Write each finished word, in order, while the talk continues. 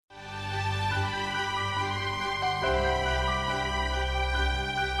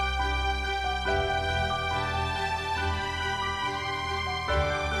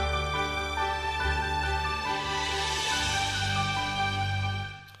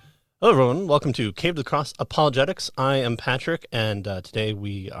Hello, everyone. Welcome to Cave to the Cross Apologetics. I am Patrick, and today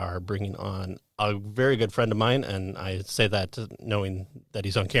we are bringing on a very good friend of mine, and I say that knowing that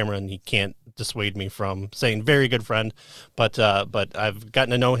he's on camera and he can't dissuade me from saying very good friend, but I've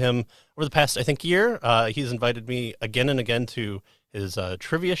gotten to know him over the past, I think, year. He's invited me again and again to his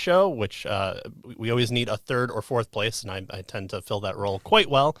trivia show, which we always need a third or fourth place, and I tend to fill that role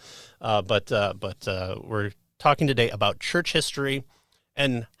quite well. But we're talking today about church history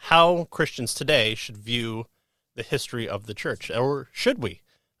and how Christians today should view the history of the church, or should we?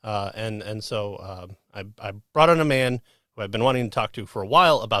 So I brought on a man who I've been wanting to talk to for a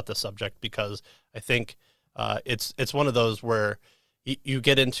while about this subject because I think it's one of those where you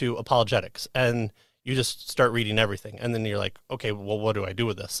get into apologetics and you just start reading everything, and then you're like, okay, well, what do I do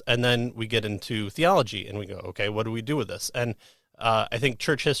with this? And then we get into theology, and we go, okay, what do we do with this? And I think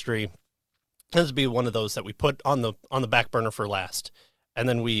church history tends to be one of those that we put on the back burner for last. And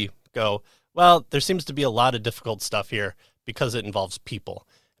then we go, well, there seems to be a lot of difficult stuff here because it involves people.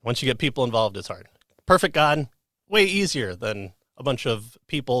 Once you get people involved, it's hard. Perfect God, way easier than a bunch of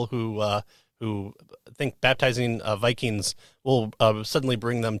people who think baptizing Vikings will suddenly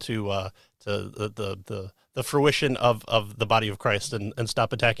bring them to the fruition of the body of Christ and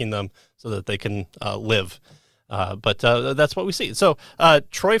stop attacking them so that they can live. But that's what we see. So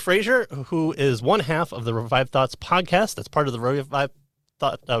Troy Frazier, who is one half of the Revived Thoughts podcast, that's part of the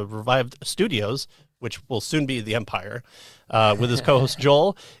Revived Studios, which will soon be the Empire, with his co-host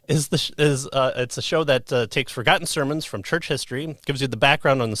Joel, it's a show that takes forgotten sermons from church history, gives you the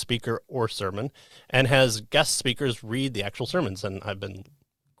background on the speaker or sermon, and has guest speakers read the actual sermons. And I've been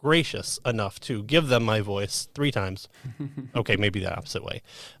gracious enough to give them my voice 3 times. Okay, maybe the opposite way.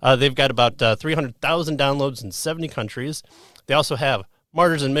 They've got about 300,000 downloads in 70 countries. They also have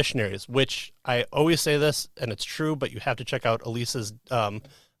Martyrs and Missionaries, which I always say this, and it's true, but you have to check out Elisa's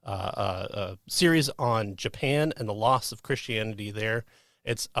series on Japan and the loss of Christianity there.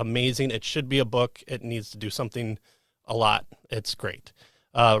 It's amazing. It should be a book. It needs to do something a lot. It's great.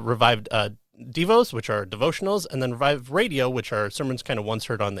 Revived Devos, which are devotionals, and then Revived Radio, which are sermons kind of once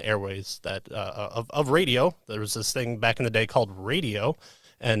heard on the airways that of radio. There was this thing back in the day called radio,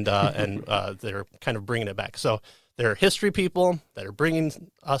 and they're kind of bringing it back. So they're history people that are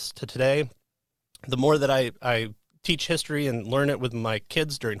bringing us to today. The more that I teach history and learn it with my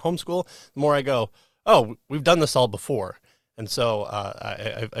kids during homeschool, the more I go, oh, we've done this all before. And so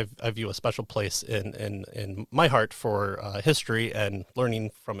I view a special place in my heart for history and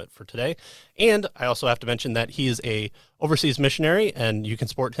learning from it for today. And I also have to mention that he is a overseas missionary, and you can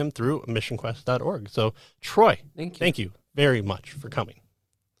support him through missionquest.org. So Troy, thank you very much for coming.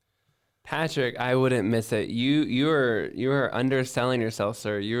 Patrick, I wouldn't miss it. You are underselling yourself,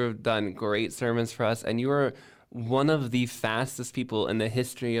 sir. You have done great sermons for us, and you are one of the fastest people in the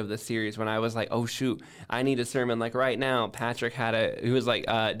history of the series. When I was like, oh shoot, I need a sermon like right now, Patrick he was like,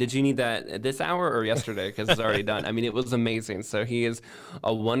 did you need that this hour or yesterday? Because it's already done. I mean, it was amazing. So he is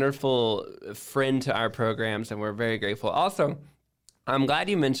a wonderful friend to our programs, and we're very grateful. Also, I'm glad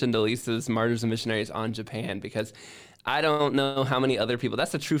you mentioned Elisa's Martyrs and Missionaries on Japan, because I don't know how many other people,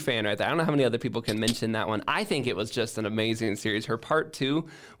 that's a true fan right there. I don't know how many other people can mention that one. I think it was just an amazing series. Her part 2,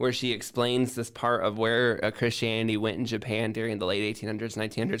 where she explains this part of where Christianity went in Japan during the late 1800s,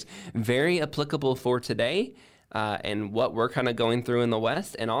 1900s, very applicable for today. And what we're kind of going through in the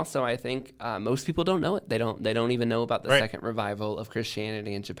West. And also, I think most people don't know it. They don't even know about the second revival of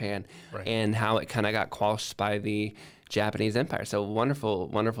Christianity in Japan, and how it kind of got quashed by the Japanese Empire. So wonderful,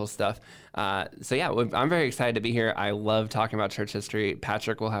 wonderful stuff. So yeah, I'm very excited to be here. I love talking about church history.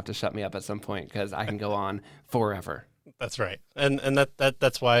 Patrick will have to shut me up at some point because I can go on forever. That's right, and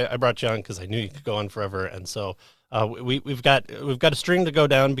that's why I brought you on, because I knew you could go on forever. And so we've got a string to go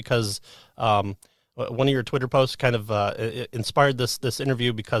down, because one of your Twitter posts kind of inspired this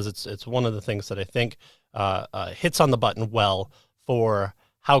interview, because it's one of the things that I think hits on the button well for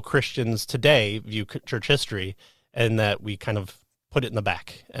how Christians today view church history, and that we kind of put it in the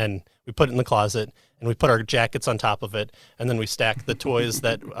back, and we put it in the closet, and we put our jackets on top of it, and then we stack the toys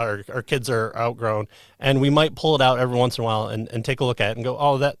that our kids are outgrown, and we might pull it out every once in a while and take a look at it and go,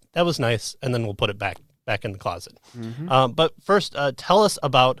 oh, that was nice, and then we'll put it back in the closet. Mm-hmm. But first, tell us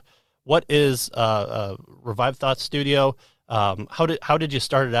about what is Revived Thoughts Studio. How did you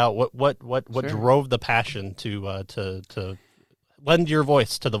start it out? What Sure. drove the passion to lend your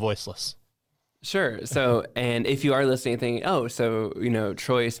voice to the voiceless? Sure. So, and if you are listening thinking, oh, so,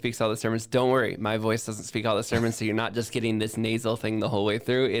 Troy speaks all the sermons, don't worry. My voice doesn't speak all the sermons. So you're not just getting this nasal thing the whole way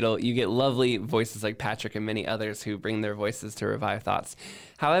through. You get lovely voices like Patrick and many others who bring their voices to Revive Thoughts.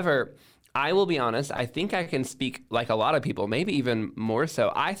 However, I will be honest, I think I can speak like a lot of people, maybe even more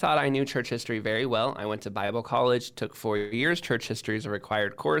so. I thought I knew church history very well. I went to Bible college, took 4 years. Church history is a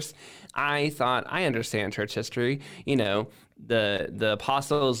required course. I thought I understand church history. You know, the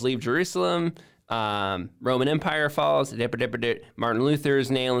apostles leave Jerusalem, Roman Empire falls, Martin Luther's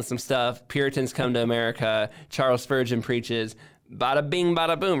nailing some stuff, Puritans come to America, Charles Spurgeon preaches, bada bing,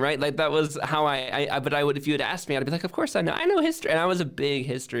 bada boom, right? Like that was how but I would, if you had asked me, I'd be like, of course I know history. And I was a big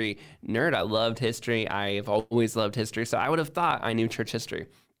history nerd. I loved history. I've always loved history. So I would have thought I knew church history.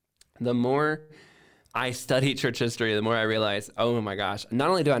 The more I study church history, the more I realize, oh my gosh, not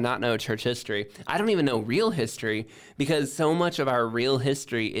only do I not know church history, I don't even know real history, because so much of our real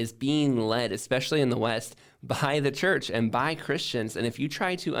history is being led, especially in the West, by the church and by Christians. And if you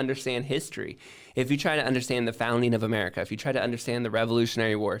try to understand history, if you try to understand the founding of America, if you try to understand the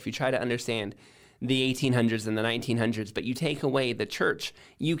Revolutionary War, if you try to understand the 1800s and the 1900s, but you take away the church,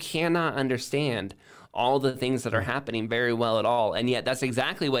 you cannot understand all the things that are happening very well at all. And yet that's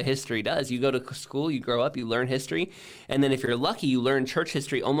exactly what history does. You go to school, you grow up, you learn history. And then if you're lucky, you learn church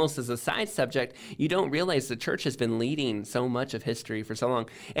history almost as a side subject. You don't realize the church has been leading so much of history for so long.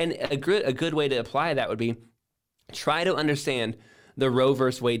 And a good way to apply that would be try to understand the Roe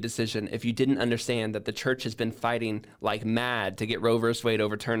versus Wade decision if you didn't understand that the church has been fighting like mad to get Roe versus Wade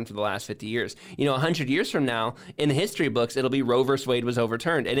overturned for the last 50 years. You know, 100 years from now, in the history books, it'll be Roe versus Wade was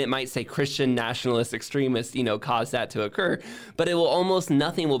overturned. And it might say Christian nationalist extremists, caused that to occur. But it will almost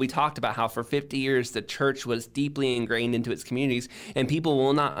nothing will be talked about how for 50 years the church was deeply ingrained into its communities, and people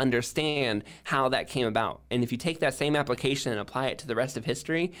will not understand how that came about. And if you take that same application and apply it to the rest of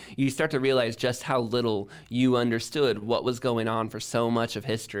history, you start to realize just how little you understood what was going on for so much of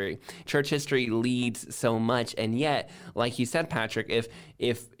history. Church history leads so much, and yet, like you said, Patrick,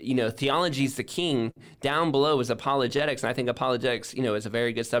 if theology is the king, down below is apologetics, and I think apologetics, is a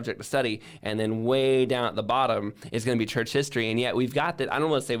very good subject to study, and then way down at the bottom is going to be church history, and yet we've got that. I don't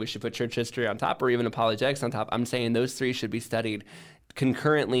want to say we should put church history on top or even apologetics on top. I'm saying those three should be studied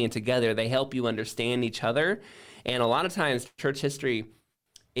concurrently and together. They help you understand each other, and a lot of times church history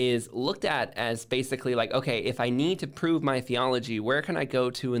is looked at as basically like, okay, if I need to prove my theology, where can I go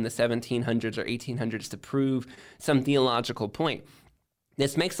to in the 1700s or 1800s to prove some theological point?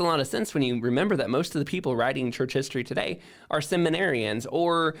 This makes a lot of sense when you remember that most of the people writing church history today are seminarians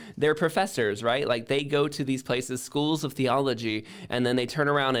or they're professors, right? Like they go to these places, schools of theology, and then they turn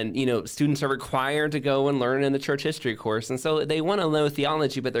around and, students are required to go and learn in the church history course. And so they want to know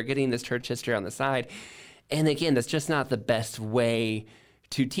theology, but they're getting this church history on the side. And again, that's just not the best way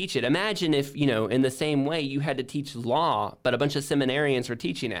to teach it. Imagine if, in the same way you had to teach law, but a bunch of seminarians were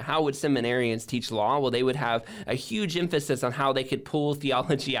teaching it. How would seminarians teach law? Well, they would have a huge emphasis on how they could pull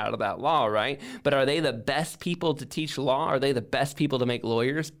theology out of that law, right? But are they the best people to teach law? Are they the best people to make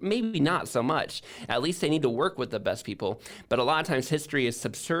lawyers? Maybe not so much. At least they need to work with the best people. But a lot of times history is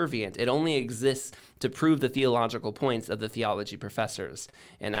subservient. It only exists to prove the theological points of the theology professors.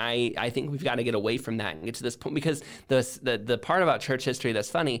 And I think we've got to get away from that and get to this point, because the part about church history that's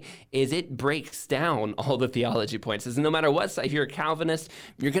funny is it breaks down all the theology points. Is no matter what, if you're a Calvinist,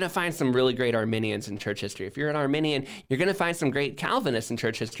 you're going to find some really great Arminians in church history. If you're an Arminian, you're going to find some great Calvinists in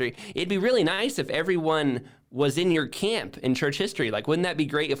church history. It'd be really nice if everyone was in your camp in church history. Like, wouldn't that be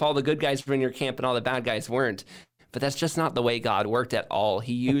great if all the good guys were in your camp and all the bad guys weren't? But that's just not the way God worked at all.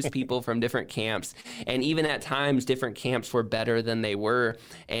 He used people from different camps, and even at times, different camps were better than they were.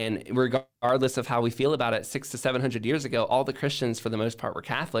 And regardless of how we feel about it, 600 to 700 years ago, all the Christians, for the most part, were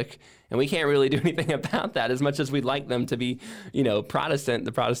Catholic, and we can't really do anything about that. As much as we'd like them to be, Protestant,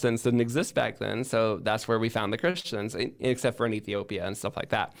 the Protestants didn't exist back then, so that's where we found the Christians, except for in Ethiopia and stuff like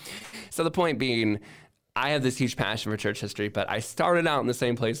that. So the point being, I have this huge passion for church history, but I started out in the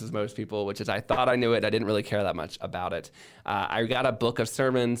same place as most people, which is I thought I knew it. I didn't really care that much about it. I got a book of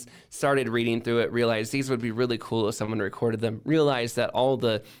sermons, started reading through it, realized these would be really cool if someone recorded them, realized that all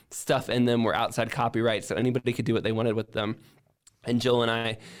the stuff in them were outside copyright, so anybody could do what they wanted with them. And Joel and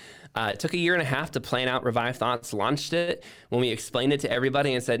I it took 1.5 years to plan out Revived Thoughts, launched it. When we explained it to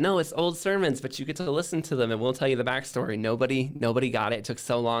everybody and said, no, it's old sermons, but you get to listen to them and we'll tell you the backstory. Nobody got it. It took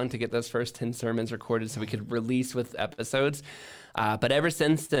so long to get those first 10 sermons recorded so we could release with episodes. But ever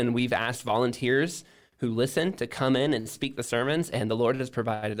since then, we've asked volunteers who listen to come in and speak the sermons, and the Lord has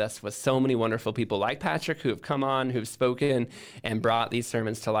provided us with so many wonderful people like Patrick who have come on, who've spoken and brought these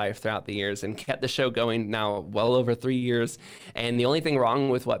sermons to life throughout the years and kept the show going now well over 3 years. And the only thing wrong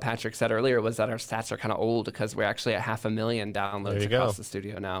with what Patrick said earlier was that our stats are kind of old, because we're actually at 500,000 downloads across the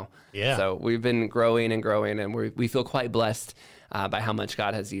studio now. Yeah. So we've been growing and growing, and we feel quite blessed by how much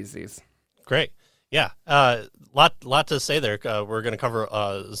God has used these. Great. Yeah, lot to say there. We're going to cover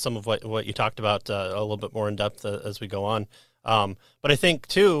some of what you talked about a little bit more in depth as we go on. But I think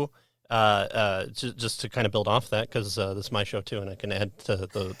too, just to kind of build off that, because this is my show too, and I can add to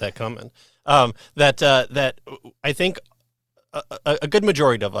that comment. That I think a good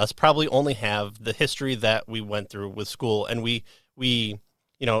majority of us probably only have the history that we went through with school, and we we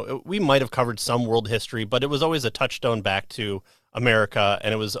might have covered some world history, but it was always a touchstone back to America,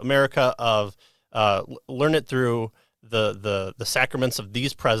 and it was America of learn it through the sacraments of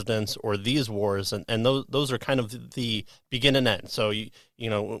these presidents or these wars, and those are kind of the begin and end. So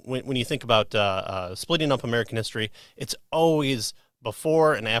when you think about splitting up American history, it's always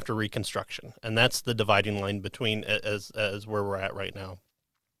before and after Reconstruction, and that's the dividing line between as where we're at right now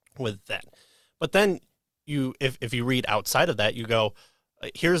with that. But then if you read outside of that, you go,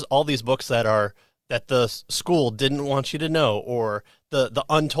 here's all these books that the school didn't want you to know, or the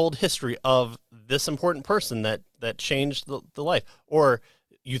untold history of this important person that changed the life. Or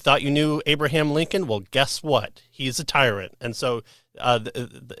you thought you knew Abraham Lincoln? Well, guess what? He's a tyrant. And so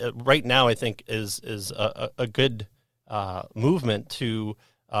right now, I think is a good movement to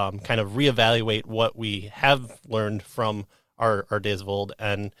kind of reevaluate what we have learned from our days of old,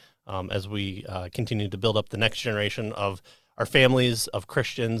 and as we continue to build up the next generation of our families of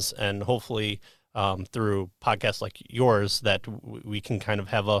Christians, and hopefully through podcasts like yours, that we can kind of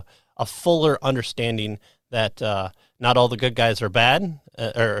have a fuller understanding that not all the good guys are bad,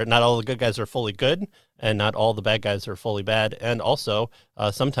 or not all the good guys are fully good, and not all the bad guys are fully bad. And also,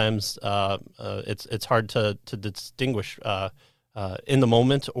 sometimes it's hard to distinguish in the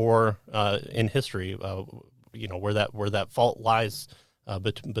moment or in history, where that fault lies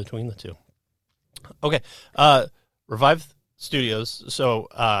between the two. Okay, Revive Studios. So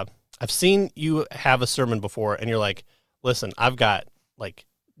I've seen you have a sermon before, and you're like, listen, I've got like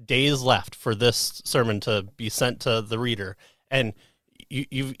days left for this sermon to be sent to the reader, and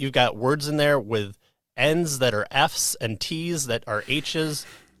you've got words in there with N's that are F's and T's that are H's.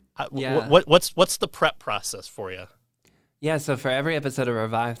 Yeah. What's the prep process for you? Yeah, so for every episode of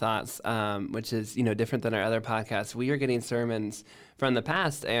Revive Thoughts, which is different than our other podcasts, we are getting sermons from the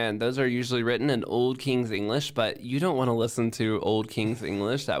past, and those are usually written in Old King's English, but you don't want to listen to Old King's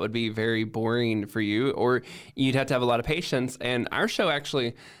English. That would be very boring for you, or you'd have to have a lot of patience. And our show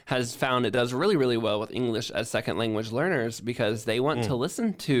actually has found it does really, really well with English as second language learners, because they want to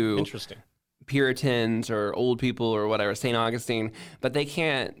listen to Interesting Puritans or old people or whatever, St. Augustine, but they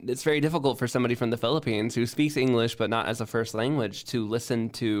can't. It's very difficult for somebody from the Philippines who speaks English but not as a first language to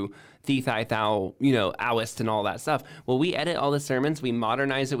listen to Thi Thai Thou, Aoist and all that stuff. Well, we edit all the sermons, we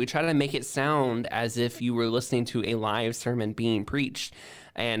modernize it, we try to make it sound as if you were listening to a live sermon being preached.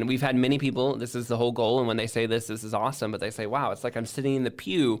 And we've had many people, this is the whole goal, and when they say this is awesome, but they say, wow, it's like I'm sitting in the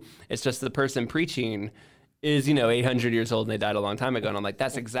pew, it's just the person preaching is 800 years old and they died a long time ago. And I'm like,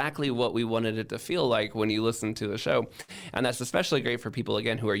 that's exactly what we wanted it to feel like when you listen to the show. And that's especially great for people,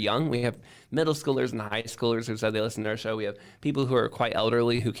 again, who are young. We have middle schoolers and high schoolers who said they listen to our show. We have people who are quite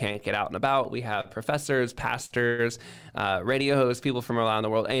elderly who can't get out and about. We have professors, pastors, radio hosts, people from around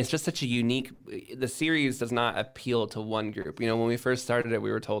the world. And it's just such a unique, the series does not appeal to one group. When we first started it, we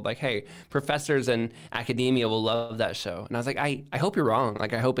were told like, hey, professors and academia will love that show. And I was like, I hope you're wrong.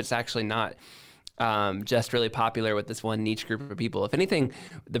 Like, I hope it's actually not just really popular with this one niche group of people. If anything,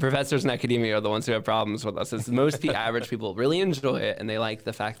 the professors in academia are the ones who have problems with us. It's most the average people really enjoy it, and they like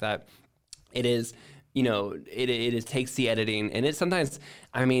the fact that it is, it takes the editing, and it sometimes,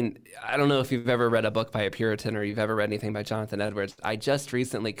 I don't know if you've ever read a book by a Puritan or you've ever read anything by Jonathan Edwards. I just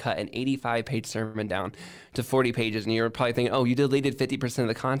recently cut an 85-page sermon down to 40 pages, and you're probably thinking, oh, you deleted 50% of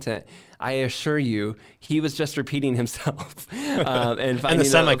the content. I assure you, he was just repeating himself and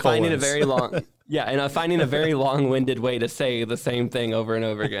finding a very long... Yeah, and finding a very long-winded way to say the same thing over and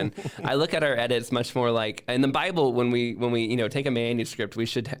over again. I look at our edits much more like in the Bible. When we take a manuscript,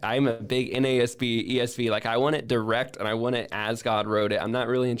 I'm a big NASB, ESV. Like, I want it direct and I want it as God wrote it. I'm not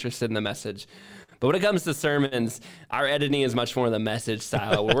really interested in the message. But when it comes to sermons, our editing is much more the message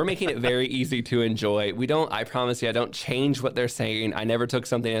style, where we're making it very easy to enjoy. I promise you, I don't change what they're saying. I never took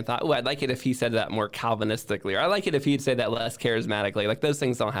something and thought, oh, I'd like it if he said that more Calvinistically, or I like it if he'd say that less charismatically. Like, those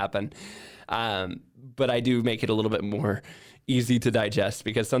things don't happen. But I do make it a little bit more easy to digest,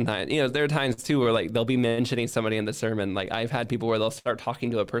 because sometimes, there are times too where like they'll be mentioning somebody in the sermon. Like, I've had people where they'll start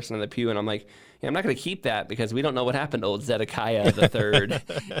talking to a person in the pew, and I'm like, yeah, I'm not going to keep that, because we don't know what happened to old Zedekiah the third,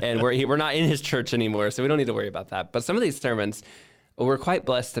 and we're not in his church anymore, so we don't need to worry about that. But some of these sermons, Well, we're quite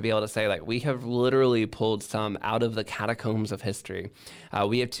blessed to be able to say, like, we have literally pulled some out of the catacombs of history.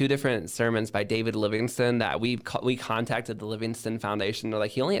 We have two different sermons by David Livingston that we contacted the Livingston Foundation. They're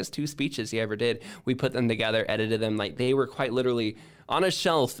like, he only has two speeches he ever did. We put them together, edited them. Like, they were quite literally on a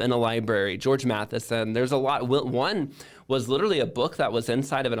shelf in a library. George Matheson, there's a lot. One was literally a book that was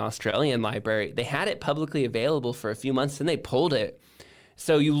inside of an Australian library. They had it publicly available for a few months, and they pulled it.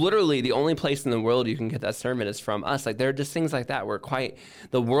 So you literally, the only place in the world you can get that sermon is from us. Like, there are just things like that where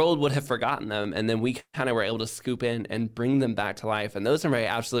the world would have forgotten them. And then we kind of were able to scoop in and bring them back to life. And those are my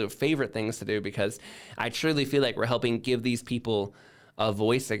absolute favorite things to do, because I truly feel like we're helping give these people a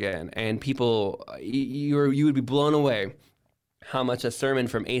voice again. And people, you would be blown away how much a sermon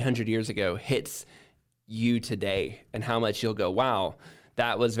from 800 years ago hits you today, and how much you'll go, wow,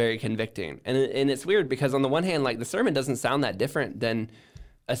 that was very convicting. And it's weird because on the one hand, like, the sermon doesn't sound that different than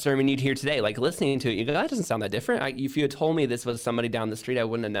a sermon you'd hear today. Like, listening to it, you go, that doesn't sound that different. If you had told me this was somebody down the street, I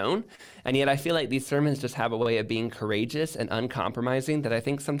wouldn't have known. And yet I feel like these sermons just have a way of being courageous and uncompromising that I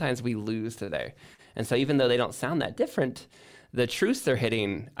think sometimes we lose today. And so even though they don't sound that different, the truths they're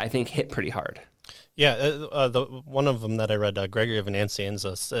hitting, I think, hit pretty hard. Yeah, the one of them that I read, Gregory of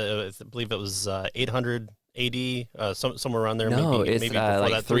Nazianzus, I believe it was 800 AD, somewhere around there. No, maybe it's before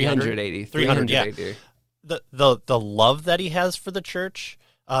like that, 380. 300, yeah. The love that he has for the church,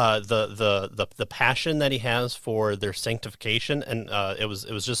 the passion that he has for their sanctification, and it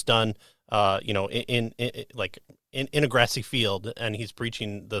was just done, in a grassy field, and he's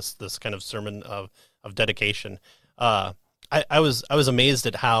preaching this kind of sermon of dedication. I was amazed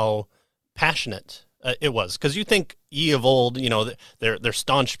at how passionate it was, because you think ye of old, they're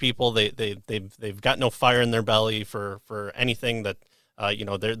staunch people. They've got no fire in their belly for anything that,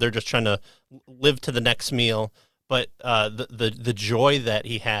 they're just trying to live to the next meal. But the joy that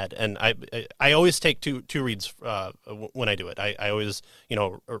he had, and I always take two reads when I do it. I always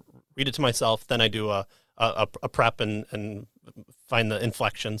read it to myself, then I do a prep and find the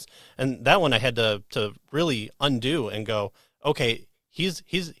inflections, and that one I had to really undo and go, okay,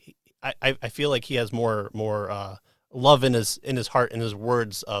 I feel like he has more love in his heart, in his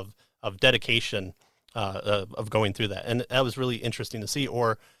words of dedication, of going through that, and that was really interesting to see.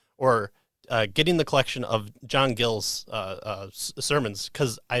 Or getting the collection of John Gill's sermons,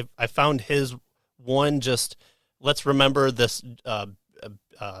 because I found his one, just let's remember this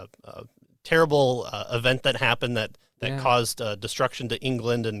terrible event that happened that caused destruction to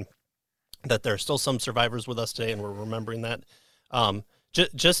England, and that there are still some survivors with us today, and we're remembering that.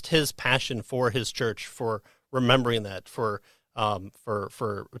 Just his passion for his church, for remembering that, for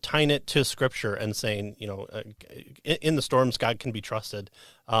tying it to Scripture and saying, in the storms, God can be trusted.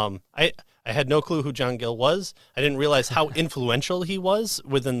 I had no clue who John Gill was. I didn't realize how influential he was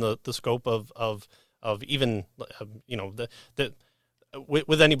within the scope of even,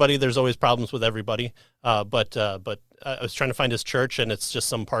 with anybody, there's always problems with everybody. But I was trying to find his church, and it's just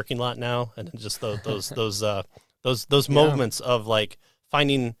some parking lot now, and just those moments of, like,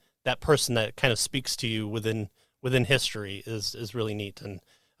 finding that person that kind of speaks to you within history is really neat, and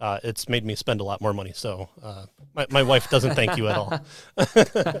it's made me spend a lot more money. So my wife doesn't thank you at all.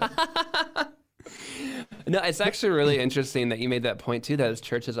 No, it's actually really interesting that you made that point too, that his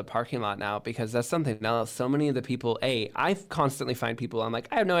church is a parking lot now, because that's something else. So many of the people, I constantly find people, I'm like,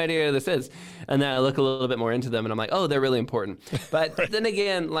 I have no idea who this is. And then I look a little bit more into them and I'm like, oh, they're really important. But right. Then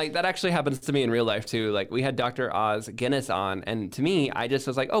again, like, that actually happens to me in real life too. Like, we had Dr. Oz Guinness on, and to me, I just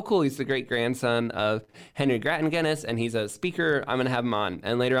was like, oh, cool. He's the great grandson of Henry Grattan Guinness, and he's a speaker. I'm going to have him on.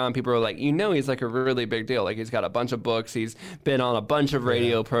 And later on, people were like, he's like a really big deal. Like, he's got a bunch of books. He's been on a bunch of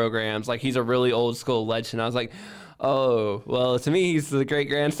radio programs. Like, he's a really old school legend. And I was like, oh, well, to me, he's the great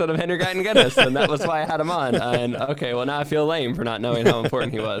grandson of Henry Grattan Guinness, and that was why I had him on. And okay, well, now I feel lame for not knowing how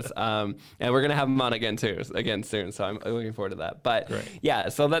important he was. And we're gonna have him on again soon. So I'm looking forward to that. But yeah,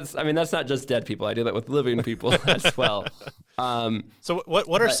 so that's not just dead people. I do that with living people as well. So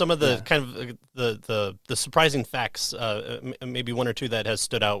what are some of the kind of the surprising facts? Maybe one or two that has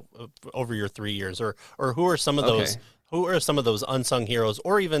stood out over your 3 years, or who are some of those? Okay. Who are some of those unsung heroes,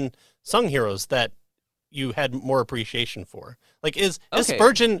 or even sung heroes, that you had more appreciation for? Like, is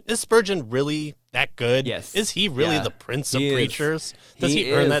Spurgeon really that good? Yes. Is he really the prince of preachers? Does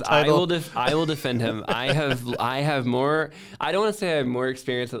he earn that title? I will defend him. I have more. I don't want to say I have more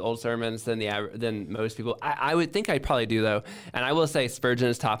experience with old sermons than most people. I would think I probably do, though. And I will say Spurgeon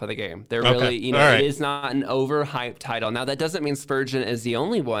is top of the game. They're really, it is not an overhyped title. Now, that doesn't mean Spurgeon is the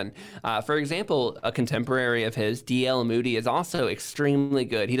only one. For example, a contemporary of his, D.L. Moody, is also extremely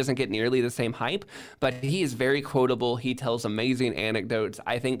good. He doesn't get nearly the same hype, but he is very quotable. He tells amazing anecdotes.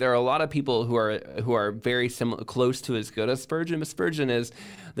 I think there are a lot of people who are who are very similar, close to as good as Spurgeon, but Spurgeon is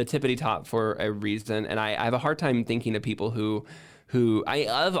the tippity top for a reason. And I have a hard time thinking of people who I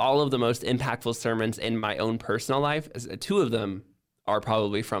of all of the most impactful sermons in my own personal life, two of them are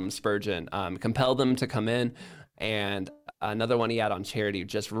probably from Spurgeon. Compel Them to Come In, and another one he had on charity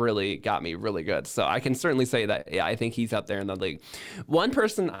just really got me really good. So I can certainly say that, yeah, I think he's up there in the league. One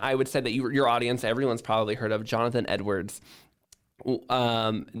person I would say that your audience, everyone's probably heard of, Jonathan Edwards.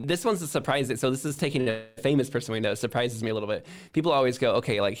 This one's a surprise. So this is taking a famous person we know. It surprises me a little bit. People always go,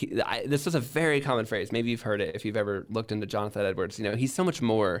 okay, like this was a very common phrase. Maybe you've heard it if you've ever looked into Jonathan Edwards. You know, he's so much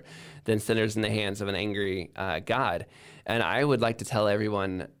more than sinners in the hands of an angry God. And I would like to tell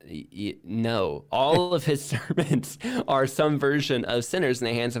everyone, no, all of his sermons are some version of sinners in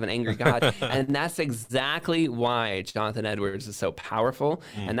the hands of an angry God. And that's exactly why Jonathan Edwards is so powerful.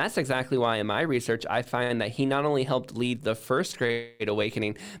 And that's exactly why in my research, I find that he not only helped lead the First Great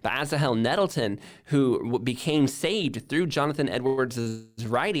Awakening, but Asahel Nettleton, who became saved through Jonathan Edwards'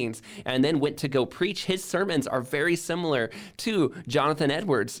 writings and then went to go preach, his sermons are very similar to Jonathan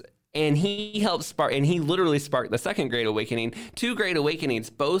Edwards. And he helped spark, and he literally sparked the Second Great Awakening. Two Great Awakenings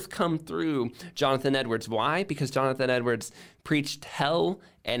both come through Jonathan Edwards. Why? Because Jonathan Edwards preached hell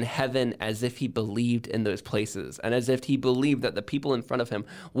and heaven as if he believed in those places, and as if he believed that the people in front of him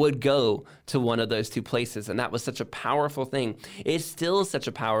would go to one of those two places. And that was such a powerful thing. It's still such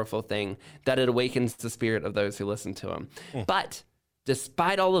a powerful thing that it awakens the spirit of those who listen to him. But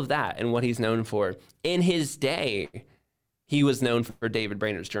despite all of that and what he's known for, in his day, he was known for David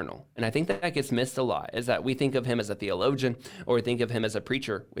Brainerd's Journal. And I think that gets missed a lot, is that we think of him as a theologian or we think of him as a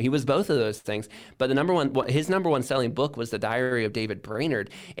preacher. He was both of those things. But his number one selling book was The Diary of David Brainerd.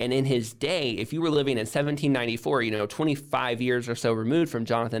 And in his day, if you were living in 1794, 25 years or so removed from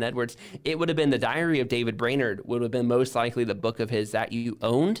Jonathan Edwards, it would have been The Diary of David Brainerd would have been most likely the book of his that you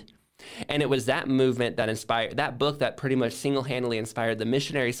owned. And it was that movement that inspired, that book that pretty much single-handedly inspired the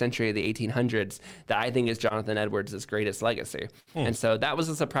missionary century of the 1800s that I think is Jonathan Edwards' greatest legacy. And so that was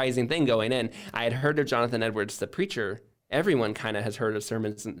a surprising thing going in. I had heard of Jonathan Edwards, the preacher. Everyone kind of has heard of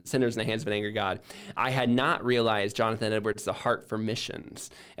sermons, Sinners in the Hands of an Angry God. I had not realized Jonathan Edwards' the heart for missions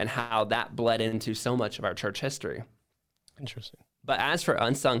and how that bled into so much of our church history. Interesting. But as for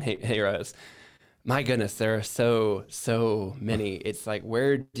unsung heroes, my goodness, there are so many. It's like,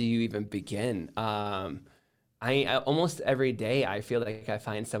 where do you even begin? I almost every day I feel like I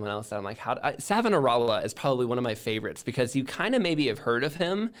find someone else that I'm like, Savonarola is probably one of my favorites because you kind of maybe have heard of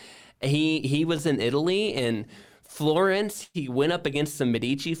him. He was in Italy, in Florence. He went up against the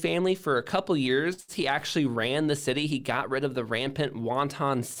Medici family for a couple years. He actually ran the city. He got rid of the rampant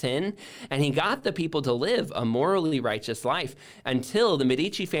wanton sin, and he got the people to live a morally righteous life until the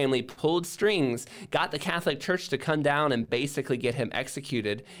Medici family pulled strings, got the Catholic Church to come down and basically get him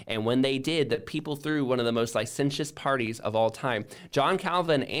executed. And when they did, the people threw one of the most licentious parties of all time. John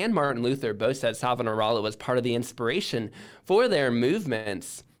Calvin and Martin Luther both said Savonarola was part of the inspiration for their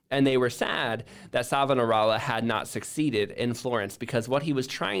movements. And they were sad that Savonarola had not succeeded in Florence because what he was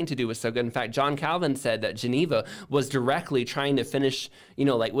trying to do was so good. In fact, John Calvin said that Geneva was directly trying to finish,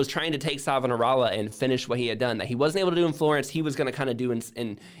 was trying to take Savonarola and finish what he had done. That he wasn't able to do in Florence, he was going to kind of do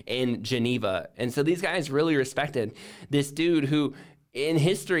in Geneva. And so these guys really respected this dude who, in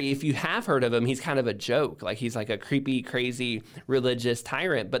history, if you have heard of him, he's kind of a joke. Like, he's like a creepy, crazy religious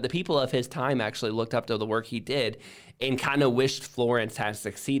tyrant. But the people of his time actually looked up to the work he did and kind of wished Florence had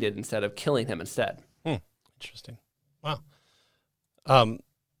succeeded instead of killing him instead. Interesting. Wow.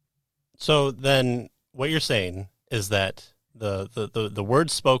 So then what you're saying is that the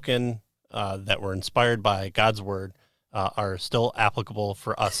words spoken that were inspired by God's word are still applicable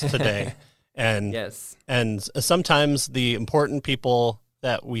for us today. And yes. And sometimes the important people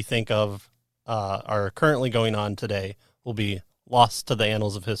that we think of are currently going on today will be lost to the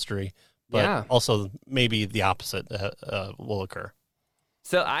annals of history, but also maybe the opposite will occur.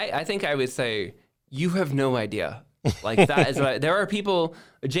 So I think I would say you have no idea. Like, that is what there are people.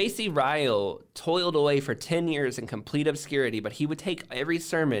 J.C. Ryle toiled away for 10 years in complete obscurity, but he would take every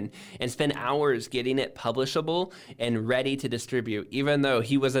sermon and spend hours getting it publishable and ready to distribute, even though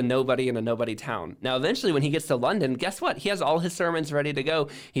he was a nobody in a nobody town. Now, eventually, when he gets to London, guess what? He has all his sermons ready to go.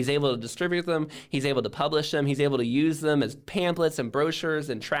 He's able to distribute them. He's able to publish them. He's able to use them as pamphlets and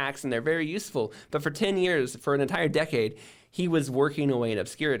brochures and tracts, and they're very useful. But for 10 years, for an entire decade, he was working away in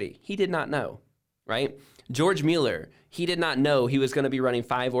obscurity. He did not know, right? George Mueller, he did not know he was going to be running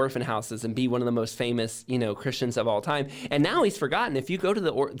 5 orphan houses and be one of the most famous, Christians of all time. And now he's forgotten. If you go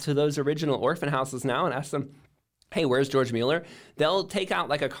to those original orphan houses now and ask them, hey, where's George Mueller? They'll take out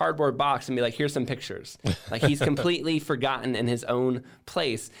like a cardboard box and be like, here's some pictures. Like he's completely forgotten in his own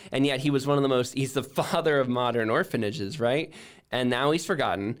place. And yet he's the father of modern orphanages, right? And now he's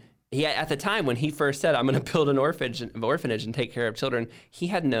forgotten. At the time when he first said, I'm going to build an orphanage and take care of children, he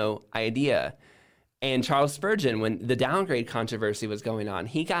had no idea. And Charles Spurgeon, when the downgrade controversy was going on,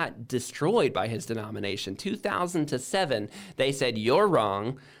 he got destroyed by his denomination. 2007, they said, you're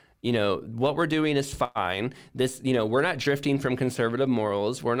wrong. What we're doing is fine. We're not drifting from conservative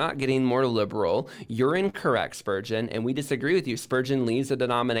morals. We're not getting more liberal. You're incorrect, Spurgeon, and we disagree with you. Spurgeon leaves the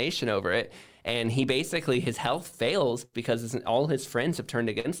denomination over it, and his health fails because all his friends have turned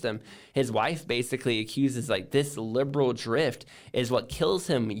against him. His wife basically accuses, like, this liberal drift is what kills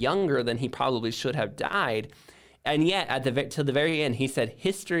him younger than he probably should have died. And yet, to the very end, he said,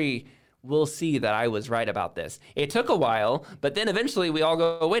 history will see that I was right about this. It took a while, but then eventually we all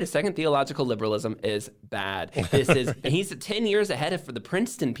go, wait a second, theological liberalism is bad. He's 10 years ahead of the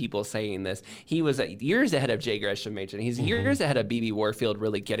Princeton people saying this. He was years ahead of J. Gresham Machen. He's years ahead of B.B. Warfield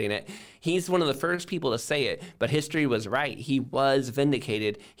really getting it. He's one of the first people to say it, but history was right. He was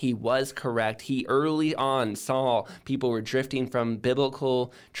vindicated. He was correct. He early on saw people were drifting from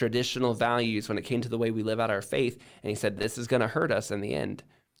biblical traditional values when it came to the way we live out our faith, and he said, this is going to hurt us in the end.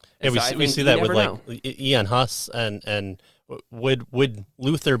 Yeah, we see that with like Ian Huss, and would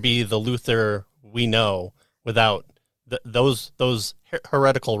Luther be the Luther we know without those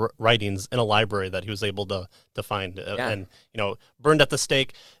heretical writings in a library that he was able to find, and burned at the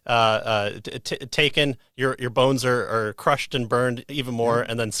stake, taken, your bones are crushed and burned even more,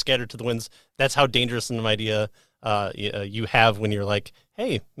 and then scattered to the winds. That's how dangerous an idea you have when you're like,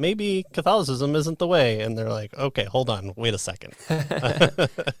 hey, maybe Catholicism isn't the way, and they're like, okay, hold on, wait a second.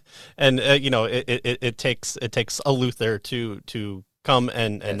 And it takes a Luther to come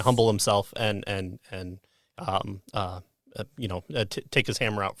and humble himself and take his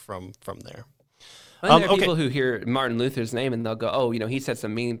hammer out from there. Well, there are people who hear Martin Luther's name and they'll go, oh, he said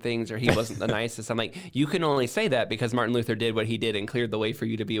some mean things or he wasn't the nicest. I'm like, you can only say that because Martin Luther did what he did and cleared the way for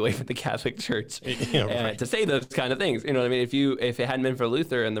you to be away from the Catholic Church to say those kind of things. You know what I mean? If it hadn't been for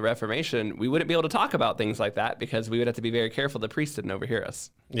Luther and the Reformation, we wouldn't be able to talk about things like that because we would have to be very careful the priest didn't overhear us.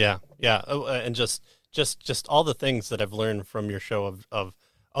 Yeah. And just all the things that I've learned from your show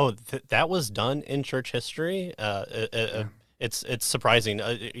that was done in church history. It's surprising,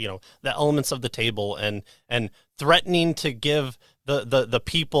 the elements of the table and threatening to give the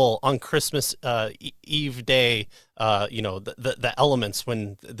people on Christmas Eve day, the elements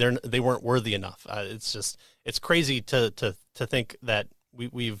when they weren't worthy enough. It's crazy to think that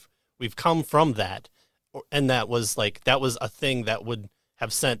we've come from that, and that was a thing that would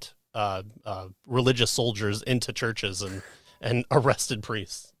have sent religious soldiers into churches and arrested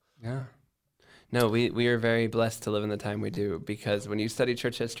priests. Yeah. No, we are very blessed to live in the time we do, because when you study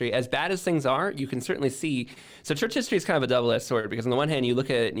church history, as bad as things are, you can certainly see. So church history is kind of a double-edged sword, because on the one hand, you look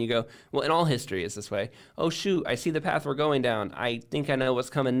at it and you go, well, in all history is this way. Oh, shoot, I see the path we're going down. I think I know what's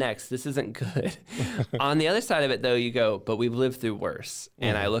coming next. This isn't good. On the other side of it, though, you go, but we've lived through worse.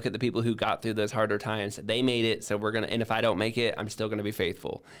 And I look at the people who got through those harder times. They made it, so we're going to, and if I don't make it, I'm still going to be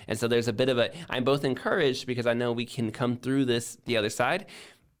faithful. And so there's a bit of I'm both encouraged because I know we can come through this the other side,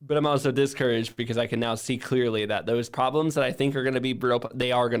 but I'm also discouraged because I can now see clearly that those problems that I think are going to be real,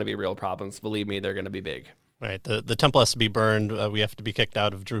 they are going to be real problems. Believe me, they're going to be big. Right. The temple has to be burned. We have to be kicked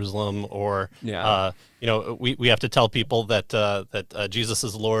out of Jerusalem, or we have to tell people that Jesus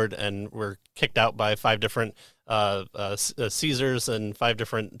is Lord, and we're kicked out by 5 different Caesars and 5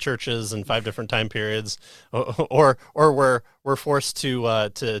 different churches and 5 different time periods, or we're forced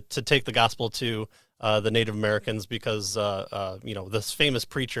to take the gospel to the Native Americans because this famous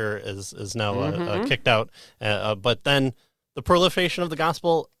preacher is now kicked out, but then the proliferation of the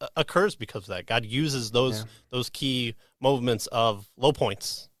gospel occurs because of that. God uses those key moments of low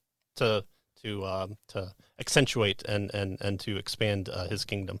points to accentuate and to expand His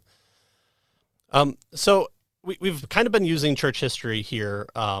kingdom. So we've kind of been using church history here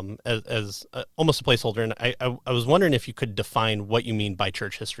as almost a placeholder, and I was wondering if you could define what you mean by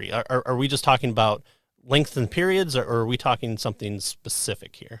church history. Are we just talking about lengthened periods, or are we talking something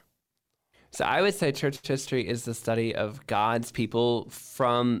specific here? So I would say church history is the study of God's people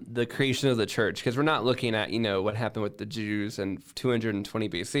from the creation of the church, because we're not looking at, what happened with the Jews in 220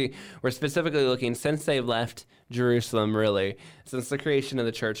 BC. We're specifically looking since they've left Jerusalem, really. Since the creation of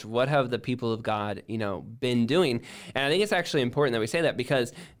the church, what have the people of God, been doing? And I think it's actually important that we say that,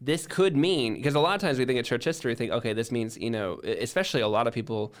 because this could mean, because a lot of times we think of church history, think, okay, this means, especially a lot of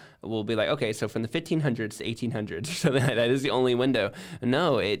people will be like, okay, so from the 1500s to 1800s or something like that is the only window.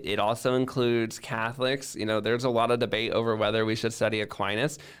 No, it also includes Catholics. There's a lot of debate over whether we should study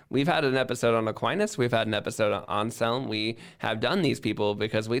Aquinas. We've had an episode on Aquinas. We've had an episode on Anselm. We have done these people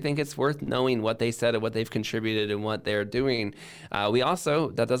because we think it's worth knowing what they said and what they've contributed and what they're doing. We also,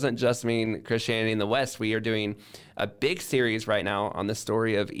 that doesn't just mean Christianity in the West. We are doing a big series right now on the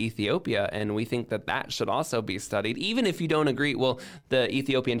story of Ethiopia, and we think that that should also be studied, even if you don't agree. Well, the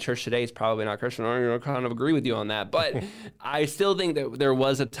Ethiopian church today is probably not Christian. I kind of agree with you on that, but I still think that there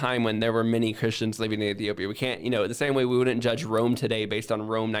was a time when there were many Christians living in Ethiopia. We can't, the same way we wouldn't judge Rome today based on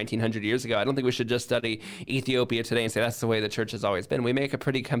Rome 1900 years ago. I don't think we should just study Ethiopia today and say that's the way the church has always been. We make a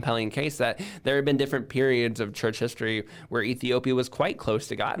pretty compelling case that there have been different periods of church history where Ethiopia was quite close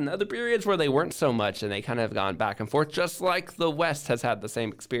to God, and other periods where they weren't so much, and they kind of gone back and forth, just like the West has had the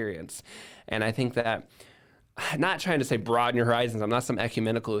same experience. And I think that, not trying to say broaden your horizons, I'm not some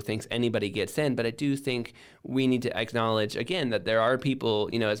ecumenical who thinks anybody gets in, but I do think we need to acknowledge, again, that there are people,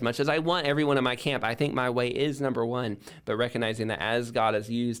 as much as I want everyone in my camp, I think my way is number one, but recognizing that as God has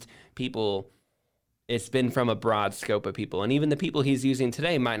used people, it's been from a broad scope of people. And even the people he's using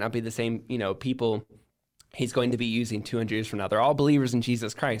today might not be the same, people he's going to be using 200 years from now. They're all believers in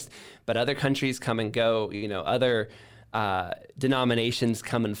Jesus Christ, but other countries come and go, other denominations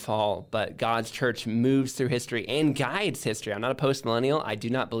come and fall, but God's church moves through history and guides history. I'm not a post-millennial. I do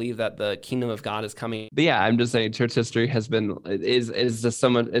not believe that the kingdom of God is coming. But yeah, I'm just saying church history is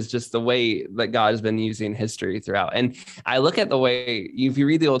just the way that God has been using history throughout. And I look at the way, if you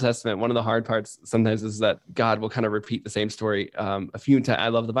read the Old Testament, one of the hard parts sometimes is that God will kind of repeat the same story a few times. I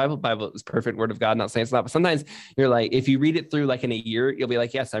love the Bible. Bible is perfect word of God, not saying it's not, but sometimes you're like, if you read it through like in a year, you'll be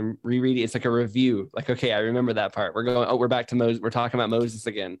like, yes, I'm rereading. It's like a review. Like, okay, I remember that part. We're going, oh, we're back to Moses. We're talking about Moses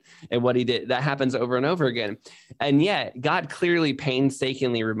again and what he did. That happens over and over again. And yet God clearly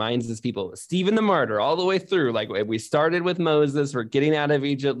painstakingly reminds his people, Stephen the martyr, all the way through, like we started with Moses, we're getting out of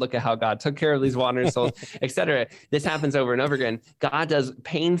Egypt. Look at how God took care of these wandering souls, etc. This happens over and over again. God does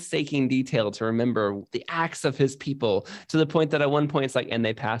painstaking detail to remember the acts of his people, to the point that at one point it's like, and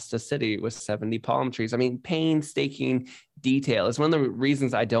they passed a city with 70 palm trees. I mean, painstaking detail. It's one of the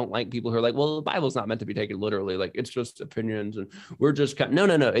reasons I don't like people who are like, well, the Bible's not meant to be taken literally. Like, it's just opinions and we're just no.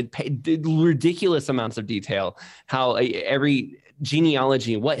 It did ridiculous amounts of detail. How every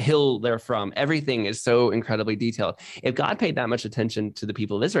genealogy, what hill they're from, everything is so incredibly detailed. If God paid that much attention to the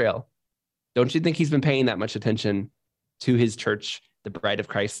people of Israel, don't you think he's been paying that much attention to his church, the bride of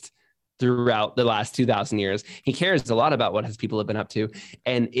Christ, throughout the last 2,000 years? He cares a lot about what his people have been up to.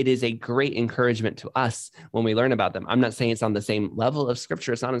 And it is a great encouragement to us when we learn about them. I'm not saying it's on the same level of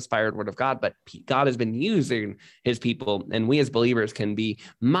scripture. It's not inspired word of God, but God has been using his people, and we as believers can be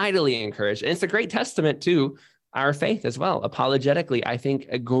mightily encouraged. And it's a great testament to our faith as well. Apologetically, I think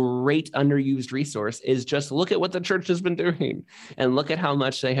a great underused resource is just look at what the church has been doing and look at how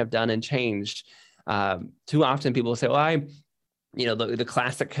much they have done and changed. Too often people say, well, the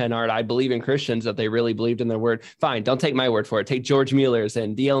classic canard, I believe in Christians, that they really believed in their word. Fine, don't take my word for it. Take George Mueller's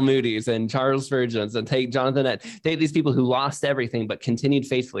and D.L. Moody's and Charles Spurgeon's, and take Jonathan Ed. Take these people who lost everything but continued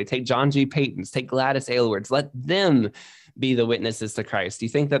faithfully. Take John G. Paton's, take Gladys Aylward's. Let them be the witnesses to Christ. Do you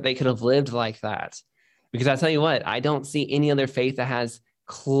think that they could have lived like that? Because I tell you what, I don't see any other faith that has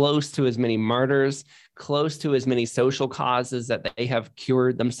close to as many martyrs, close to as many social causes that they have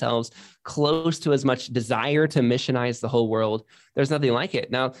cured themselves, close to as much desire to missionize the whole world. There's nothing like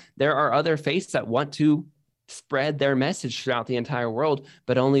it. Now, there are other faiths that want to spread their message throughout the entire world,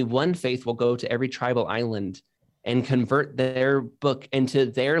 but only one faith will go to every tribal island and convert their book into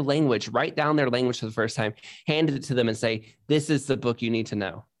their language, write down their language for the first time, hand it to them and say, this is the book you need to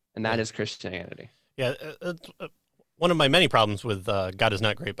know. And that is Christianity. Yeah, one of my many problems with God Is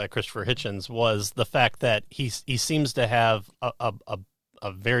Not Great by Christopher Hitchens was the fact that he seems to have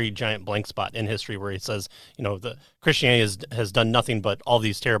a very giant blank spot in history where he says, the Christianity has done nothing but all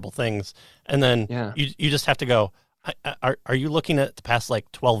these terrible things. And then you just have to go, are you looking at the past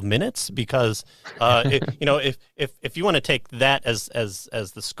like 12 minutes? Because, if you want to take that as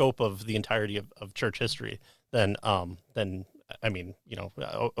the scope of the entirety of church history, then I mean,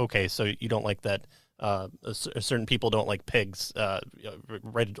 okay, so you don't like that. Certain people don't like pigs.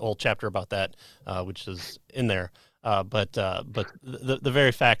 Read a whole chapter about that, which is in there. But the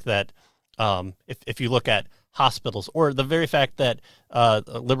very fact that if you look at hospitals, or the very fact that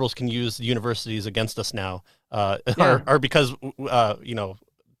liberals can use the universities against us now, are because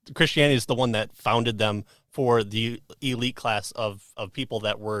Christianity is the one that founded them for the elite class of people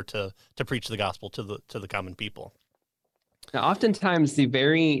that were to preach the gospel to the common people. Now, oftentimes, the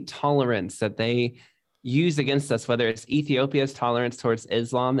very tolerance that they use against us, whether it's Ethiopia's tolerance towards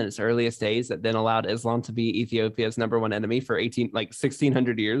Islam in its earliest days that then allowed Islam to be Ethiopia's number one enemy for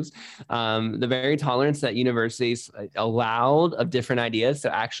 1600 years, the very tolerance that universities allowed of different ideas, so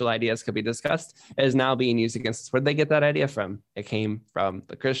actual ideas could be discussed, is now being used against us. Where'd they get that idea from? It came from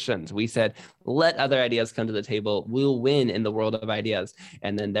the Christians. We said, let other ideas come to the table. We'll win in the world of ideas.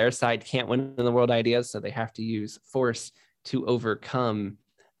 And then their side can't win in the world of ideas, so they have to use force to overcome,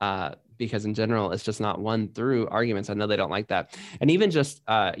 because in general, it's just not won through arguments. I know they don't like that. And even just,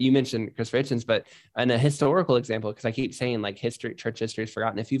 you mentioned Christopher Hitchens, but in a historical example, because I keep saying like church history is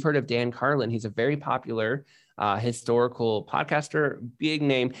forgotten. If you've heard of Dan Carlin, he's a very popular historical podcaster, big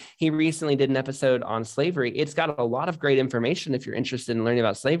name. He recently did an episode on slavery. It's got a lot of great information if you're interested in learning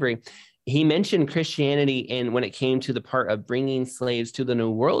about slavery. He mentioned Christianity in when it came to the part of bringing slaves to the New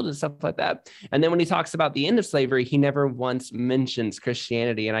World and stuff like that. And then when he talks about the end of slavery, he never once mentions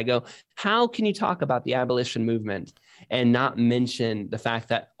Christianity. And I go, how can you talk about the abolition movement and not mention the fact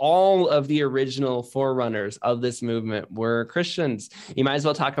that all of the original forerunners of this movement were Christians? You might as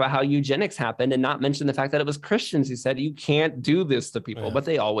well talk about how eugenics happened and not mention the fact that it was Christians who said, you can't do this to people, but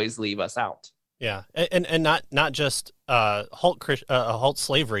they always leave us out. Yeah, and not just halt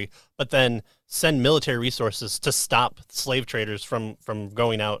slavery, but then send military resources to stop slave traders from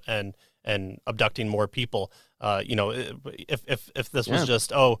going out and abducting more people. If this was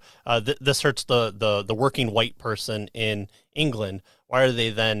just this hurts the working white person in England, why are they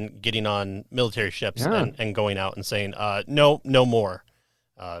then getting on military ships and going out and saying no more?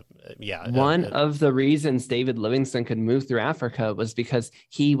 One of the reasons David Livingstone could move through Africa was because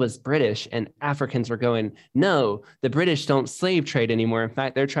he was British and Africans were going, no, the British don't slave trade anymore. In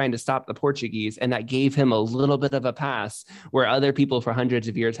fact, they're trying to stop the Portuguese. And that gave him a little bit of a pass where other people for hundreds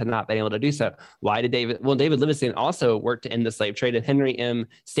of years had not been able to do so. Why did David Livingstone also worked to end the slave trade, and Henry M.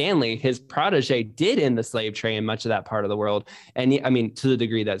 Stanley, his protege, did end the slave trade in much of that part of the world. And I mean, to the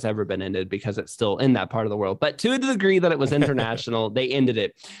degree that's ever been ended, because it's still in that part of the world, but to the degree that it was international, they ended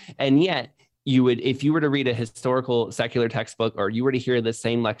it. And yet you would, if you were to read a historical secular textbook, or you were to hear the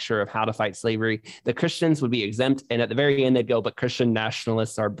same lecture of how to fight slavery, the Christians would be exempt. And at the very end, they'd go, but Christian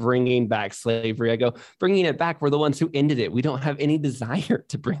nationalists are bringing back slavery. I go, bringing it back. We're the ones who ended it. We don't have any desire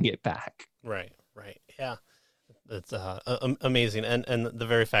to bring it back. Right. Yeah. It's amazing. And the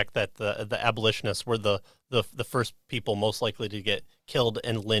very fact that the abolitionists were the first people most likely to get killed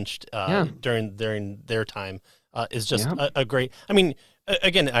and lynched during their time is just a great, I mean,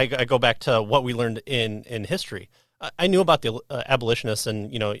 again, I go back to what we learned in history. I knew about the abolitionists, and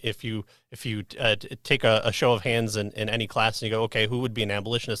if you take a show of hands in any class and you go, okay, who would be an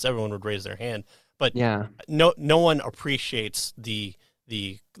abolitionist? Everyone would raise their hand, but no one appreciates the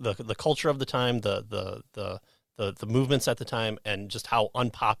culture of the time, the movements at the time, and just how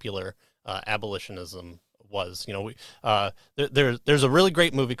unpopular abolitionism was. There's a really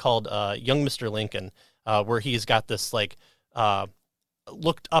great movie called Young Mr. Lincoln, where he's got this like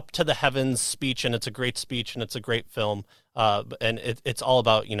looked up to the heavens speech, and it's a great speech and it's a great film, and it's all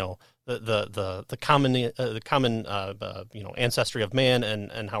about the common ancestry of man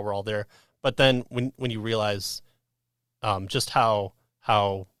and how we're all there. But then when you realize just how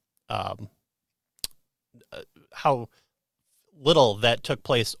little that took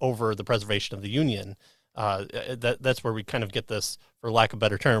place over the preservation of the Union, that's where we kind of get this, for lack of a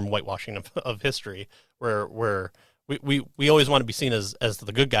better term, whitewashing of history, where we always want to be seen as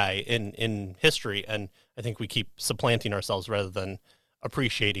the good guy in history, and I think we keep supplanting ourselves rather than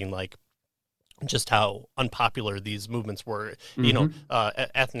appreciating like just how unpopular these movements were.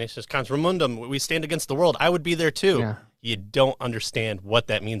 Athanasius Cons Remundum, we stand against the world. I would be there too. Yeah. You don't understand what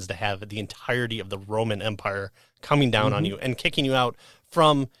that means to have the entirety of the Roman Empire coming down on you and kicking you out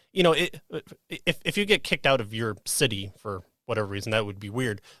from, if you get kicked out of your city for whatever reason, that would be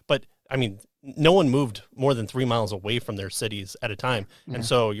weird. But I mean, no one moved more than 3 miles away from their cities at a time. Yeah. And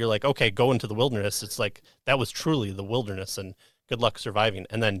so you're like, okay, go into the wilderness. It's like, that was truly the wilderness, and good luck surviving.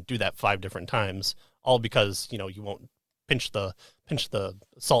 And then do that 5 different times, all because, you won't pinch the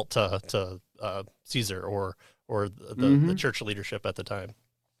salt to Caesar or the church leadership at the time.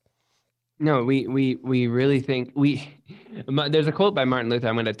 No, we really think there's a quote by Martin Luther.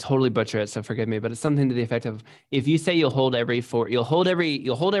 I'm going to totally butcher it, so forgive me, but it's something to the effect of, if you say you'll hold every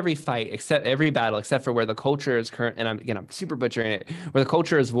fight, except every battle, except for where the culture is current. And I'm super butchering it, where the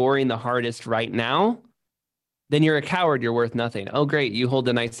culture is warring the hardest right now, then you're a coward. You're worth nothing. Oh, great. You hold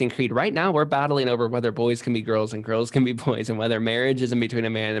the Nicene Creed. Right now, we're battling over whether boys can be girls and girls can be boys and whether marriage is in between a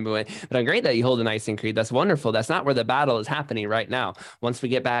man and a woman. But I'm great that you hold the Nicene Creed. That's wonderful. That's not where the battle is happening right now. Once we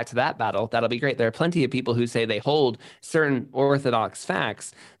get back to that battle, that'll be great. There are plenty of people who say they hold certain orthodox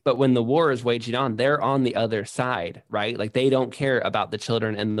facts, but when the war is waging on, they're on the other side, right? Like they don't care about the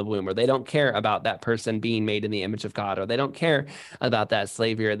children in the womb, or they don't care about that person being made in the image of God, or they don't care about that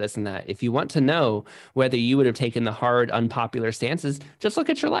slavery or this and that. If you want to know whether you would have taken the hard, unpopular stances, just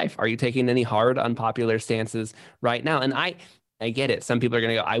look at your life. Are you taking any hard, unpopular stances right now? And I get it. Some people are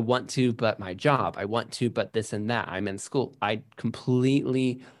going to go, I want to, but my job. I want to, but this and that. I'm in school. I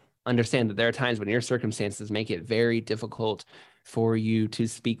completely understand that there are times when your circumstances make it very difficult for you to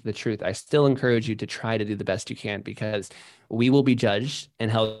speak the truth. I still encourage you to try to do the best you can, because we will be judged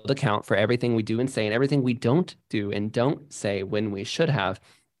and held account for everything we do and say and everything we don't do and don't say when we should have.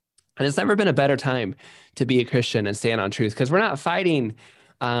 And it's never been a better time to be a Christian and stand on truth, because we're not fighting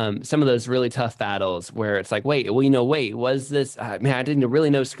some of those really tough battles where it's like, wait, was this, man, I didn't really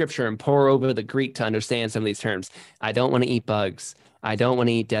know scripture and pour over the Greek to understand some of these terms. I don't want to eat bugs. I don't want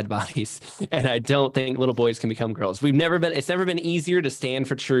to eat dead bodies. And I don't think little boys can become girls. It's never been easier to stand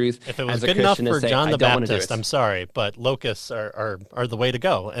for truth. If it was good enough for John the Baptist, I'm sorry, but locusts are the way to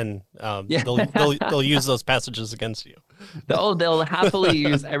go. And they'll use those passages against you. They'll happily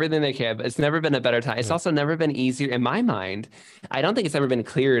use everything they can, but it's never been a better time. It's also never been easier in my mind. I don't think it's ever been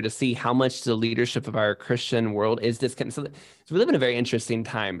clearer to see how much the leadership of our Christian world is disconnected. So we live in a very interesting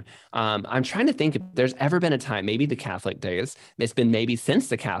time. I'm trying to think if there's ever been a time, maybe the Catholic days, it's been maybe since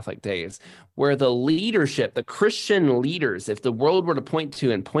the Catholic days, where the leadership, the Christian leaders, if the world were to point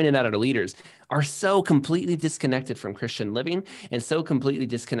to and point it out at our leaders, are so completely disconnected from Christian living and so completely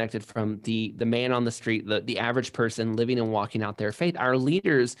disconnected from the man on the street, the average person living and walking out their faith. Our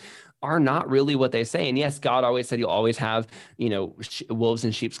leaders are not really what they say. And yes, God always said you'll always have, wolves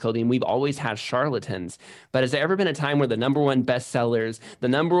in sheep's clothing. We've always had charlatans. But has there ever been a time where the number one bestsellers, the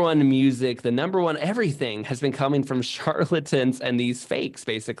number one music, the number one everything has been coming from charlatans and these fakes,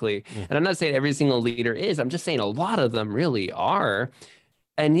 basically? And I'm not saying every single leader is. I'm just saying a lot of them really are.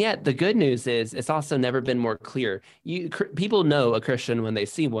 And yet the good news is it's also never been more clear. People know a Christian when they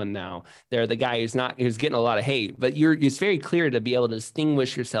see one now. They're the guy who's getting a lot of hate, but it's very clear to be able to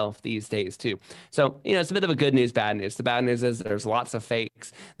distinguish yourself these days too. So, it's a bit of a good news, bad news. The bad news is there's lots of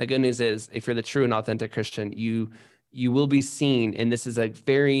fakes. The good news is if you're the true and authentic Christian, you will be seen. And this is a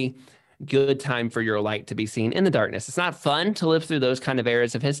very good time for your light to be seen in the darkness. It's not fun to live through those kind of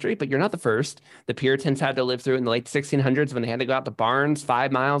eras of history, but you're not the first. The Puritans had to live through it in the late 1600s when they had to go out to barns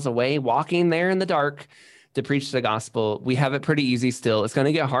 5 miles away, walking there in the dark to preach the gospel. We have it pretty easy still. It's going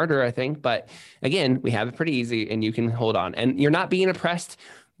to get harder, I think. But again, we have it pretty easy and you can hold on. And you're not being oppressed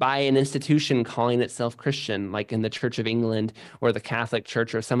by an institution calling itself Christian, like in the Church of England or the Catholic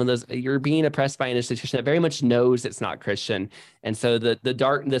Church or some of those. You're being oppressed by an institution that very much knows it's not Christian. And so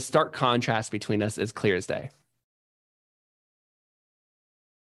the stark contrast between us is clear as day.